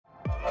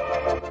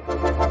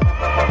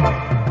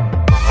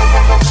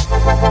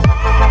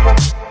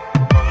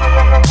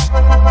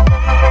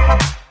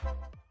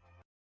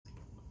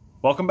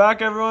Welcome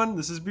back, everyone.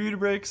 This is Beauty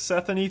Breaks,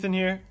 Seth and Ethan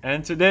here,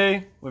 and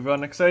today we've got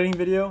an exciting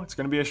video. It's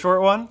going to be a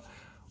short one,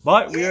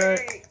 but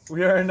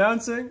we are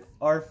announcing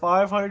our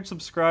 500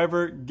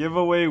 subscriber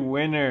giveaway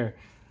winner.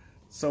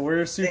 So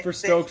we're super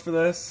stoked for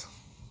this.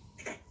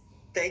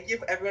 Thank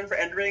you everyone for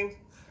entering.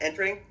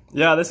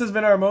 Yeah, this has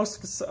been our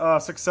most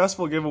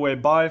successful giveaway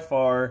by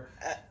far.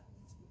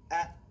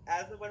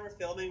 As of when we're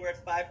filming, we're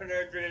at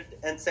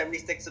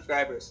 576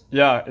 subscribers.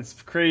 Yeah,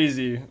 it's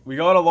crazy. We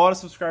got a lot of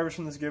subscribers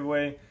from this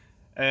giveaway,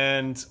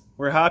 and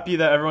we're happy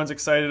that everyone's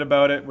excited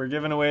about it. We're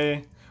giving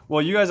away.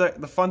 Well, you guys.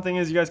 The fun thing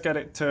is, you guys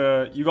got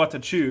to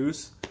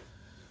choose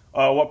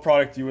what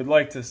product you would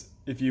like to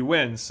if you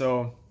win.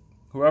 So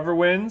whoever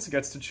wins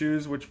gets to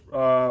choose which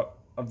of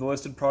the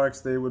listed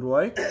products they would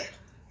like.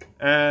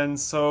 And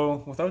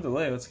so, without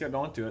delay, let's get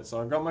on to it.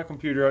 So I've got my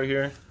computer out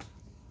here.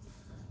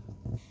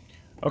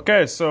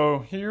 Okay, so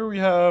here we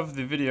have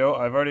the video.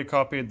 I've already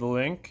copied the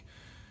link.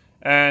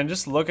 And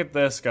just look at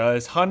this,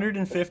 guys.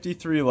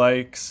 153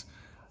 likes.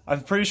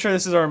 I'm pretty sure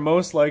this is our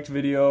most liked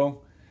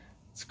video.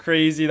 It's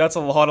crazy. That's a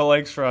lot of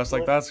likes for us.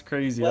 Like, that's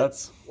crazy.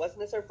 Wasn't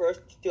this our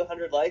first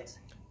 200 likes?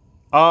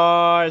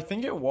 I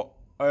think it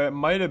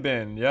might have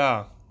been,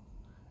 yeah.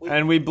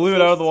 And we blew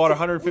it out of the water,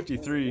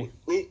 153.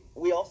 We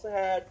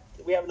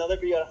have another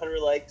video at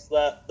 100 likes,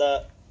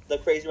 the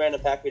crazy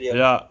random pack video.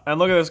 Yeah, and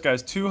look at this,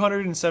 guys.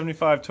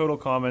 275 total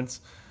comments.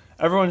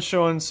 Everyone's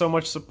showing so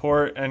much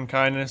support and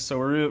kindness, so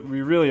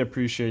we really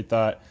appreciate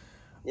that.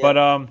 Yeah.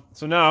 But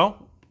so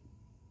now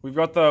I've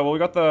got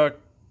the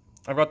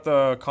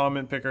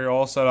comment picker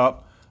all set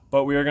up,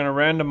 but we are going to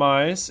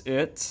randomize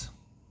it,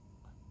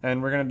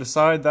 and we're going to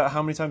decide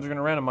how many times we're going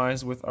to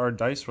randomize with our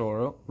dice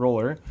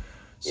roller.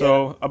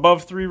 So yeah.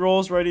 Above 3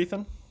 rolls, right,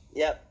 Ethan?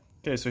 Yep.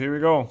 Okay, so here we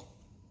go.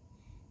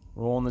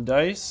 Rolling the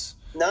dice.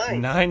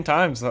 9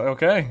 times.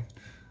 Okay.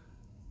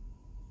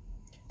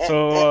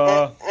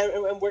 So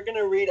and we're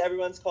gonna read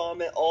everyone's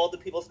comment, all the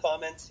people's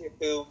comments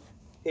who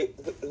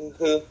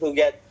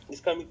get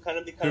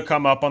who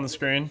come up on the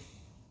screen.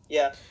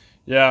 Yeah.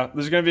 Yeah.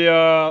 There's gonna be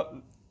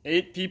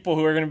 8 people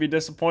who are gonna be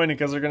disappointed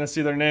because they're gonna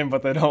see their name,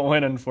 but they don't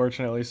win,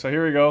 unfortunately. So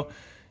here we go.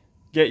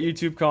 Get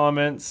YouTube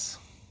comments.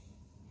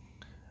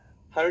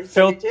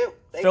 172.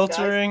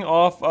 Filtering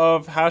off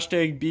of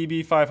hashtag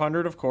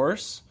BB500, of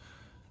course.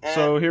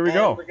 So here we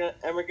go.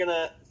 We're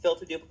gonna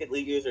filter duplicate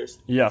league users.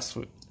 Yes,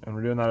 and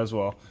we're doing that as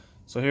well.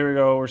 So here we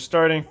go. We're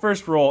starting.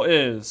 First roll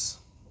is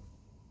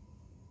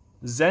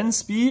Zen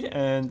Speed,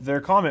 and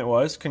their comment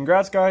was,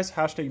 "Congrats, guys.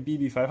 Hashtag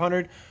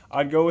BB500.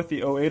 I'd go with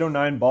the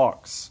 0809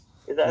 box."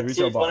 Is that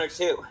series 1 or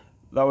 2?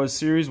 That was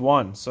series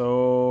 1.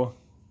 So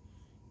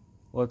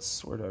where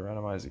do I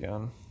randomize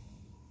again?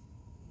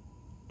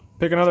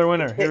 Pick another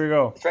winner. Here we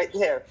go. It's right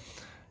there.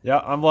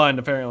 Yeah, I'm blind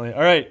apparently.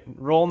 All right,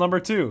 roll number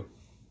 2.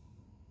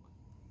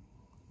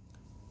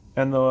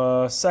 And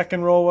the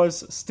second roll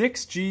was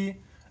Stix G,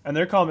 and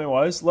their comment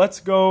was, "Let's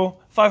go,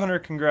 500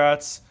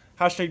 congrats,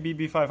 hashtag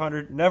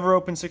BB500, never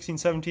opened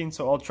 1617,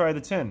 so I'll try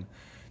the tin.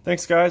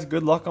 Thanks, guys,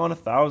 good luck on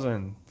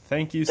 1,000.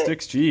 Thank you,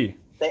 Stix G."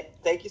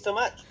 Thank you so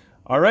much.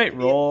 All right,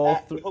 roll.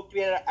 We hope to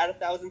be at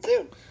 1,000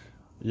 soon.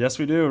 Yes,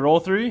 we do. Roll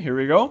 3, here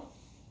we go.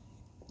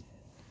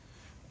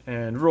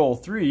 And roll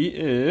 3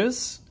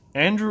 is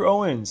Andrew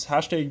Owens,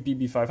 hashtag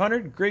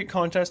BB500, great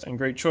contest and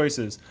great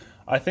choices.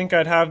 I think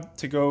I'd have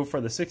to go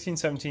for the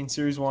 1617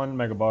 Series 1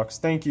 Mega Box.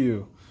 Thank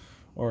you.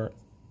 Or,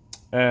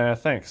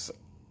 thanks.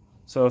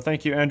 So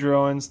thank you, Andrew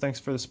Owens. Thanks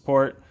for the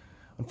support.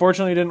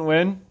 Unfortunately, didn't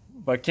win,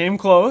 but came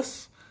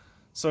close.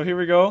 So here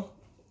we go.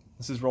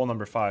 This is roll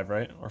number 5,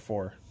 right? Or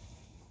 4?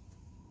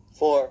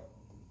 4.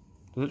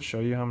 Does it show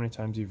you how many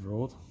times you've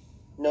rolled?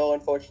 No,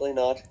 unfortunately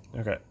not.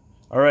 Okay.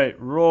 All right,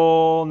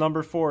 roll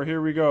number 4.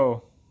 Here we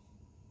go.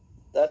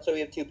 That's why we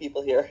have 2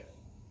 people here.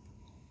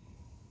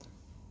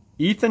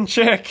 Ethan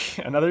Chick,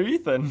 another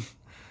Ethan.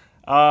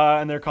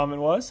 And their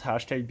comment was,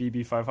 hashtag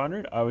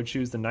BB500, I would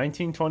choose the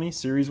 1920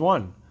 Series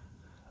 1.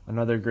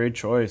 Another great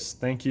choice.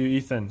 Thank you,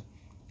 Ethan.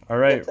 All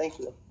right. Yeah, thank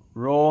you.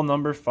 Roll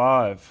number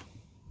 5.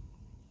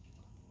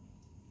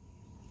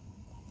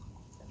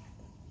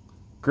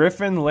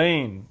 Griffin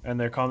Lane, and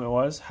their comment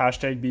was,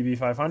 hashtag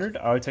BB500,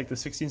 I would take the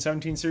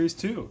 1617 Series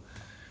 2.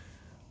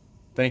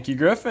 Thank you,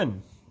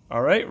 Griffin.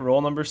 All right,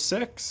 roll number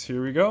 6.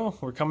 Here we go.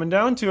 We're coming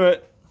down to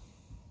it.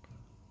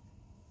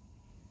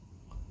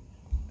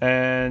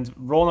 And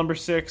roll number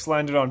 6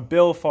 landed on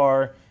Bill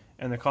Farr,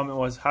 and the comment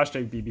was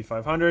hashtag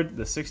BB500,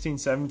 the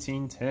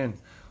 1617 tin.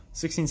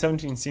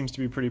 1617 seems to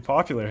be pretty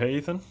popular, hey,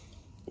 Ethan?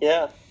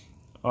 Yeah.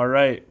 All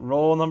right,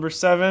 roll number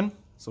 7.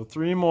 So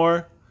 3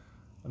 more.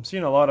 I'm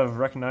seeing a lot of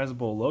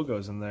recognizable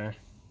logos in there.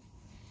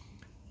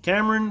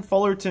 Cameron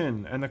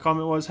Fullerton, and the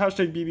comment was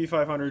hashtag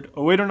BB500,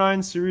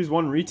 0809 Series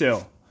 1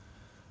 retail.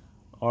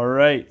 All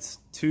right,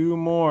 2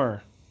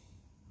 more.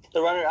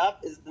 The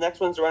runner-up is the next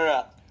one's the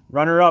runner-up.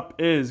 Runner-up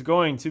is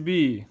going to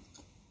be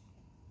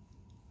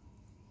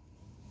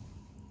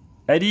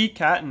Eddie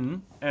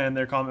Catton, and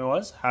their comment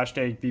was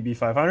hashtag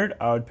BB500.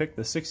 I would pick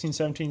the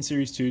 1617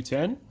 Series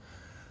 210.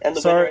 And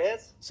the winner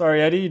is?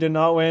 Sorry, Eddie, you did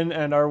not win,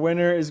 and our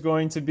winner is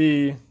going to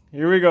be,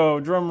 here we go,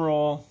 drum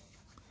roll.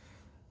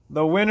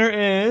 The winner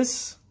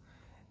is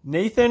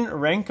Nathan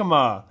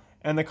Rankama.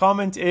 And the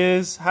comment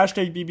is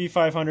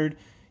 #BB500.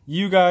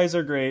 You guys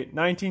are great.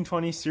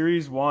 1920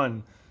 Series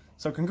 1.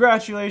 So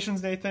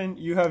congratulations, Nathan.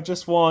 You have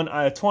just won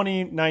a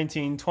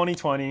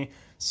 2019-2020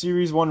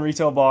 Series 1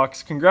 retail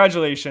box.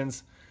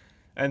 Congratulations.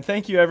 And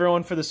thank you,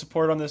 everyone, for the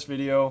support on this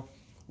video.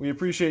 We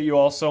appreciate you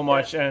all so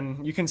much.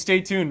 And you can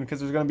stay tuned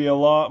because there's going to be a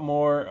lot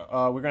more.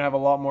 We're going to have a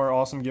lot more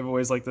awesome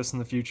giveaways like this in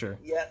the future.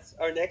 Yes,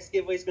 our next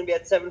giveaway is going to be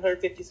at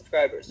 750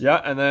 subscribers.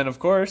 Yeah, and then, of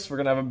course, we're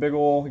going to have a big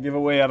old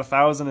giveaway at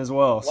 1,000 as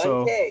well. 1K.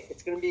 So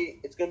It's going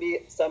to be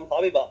some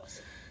hobby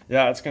box.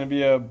 Yeah, it's going to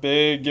be a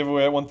big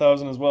giveaway at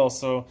 1,000 as well.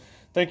 So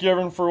thank you,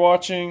 everyone, for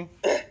watching.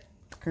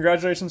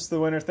 Congratulations to the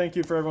winner. Thank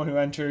you for everyone who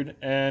entered.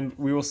 And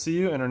we will see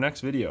you in our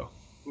next video.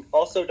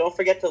 Also, don't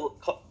forget to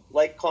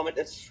like, comment,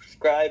 and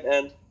subscribe,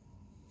 and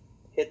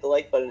hit the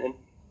like button, and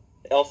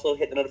also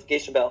hit the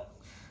notification bell.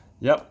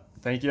 Yep.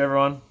 Thank you,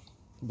 everyone.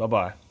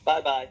 Bye-bye.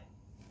 Bye-bye.